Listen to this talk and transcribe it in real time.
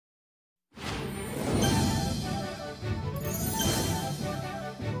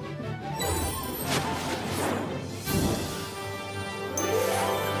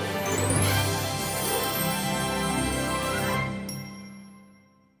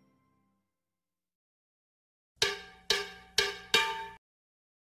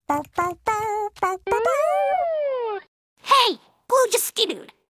Hey, Blue just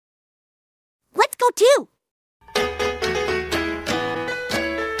skidooed. Let's go too.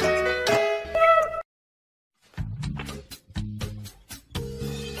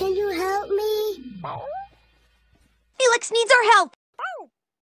 Can you help me? Felix needs our help.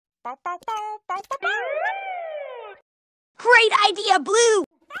 Great idea, Blue.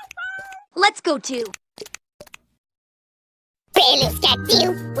 Let's go too. Felix can't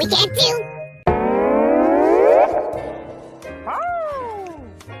do. We can't do.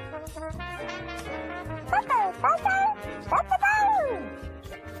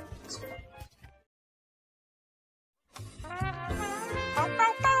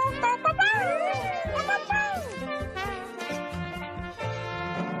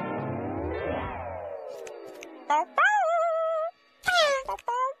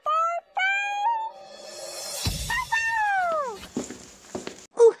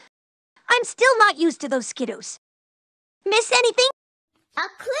 Ooh, I'm still not used to those Skidoos. Miss anything? A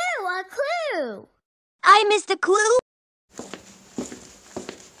clue. I missed a clue?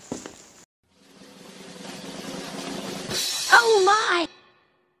 Oh my!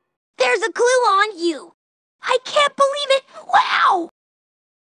 There's a clue on you! I can't believe it! Wow!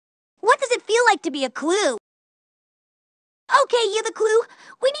 What does it feel like to be a clue? Okay, you the clue.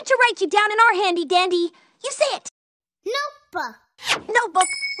 We need to write you down in our handy-dandy. You say it. Notebook. Notebook,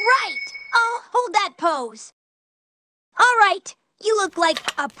 right. I'll hold that pose. All right, you look like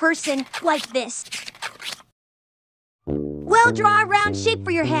a person like this. We'll draw a round shape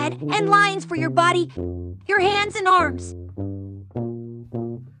for your head and lines for your body, your hands and arms,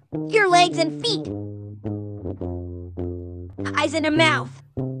 your legs and feet, eyes and a mouth.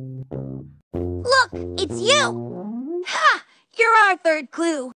 Look, it's you. Ha! You're our third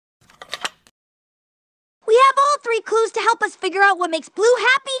clue. We have all three clues to help us figure out what makes Blue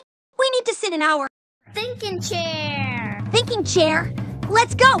happy. We need to sit in our Thinking chair. thinking chair.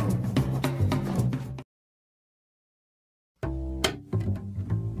 Let's go.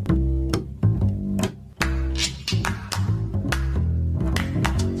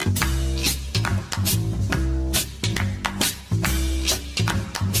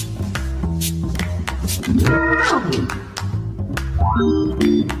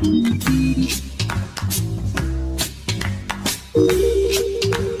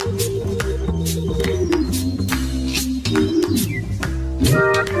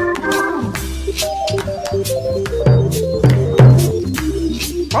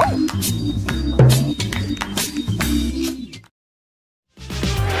 Oh.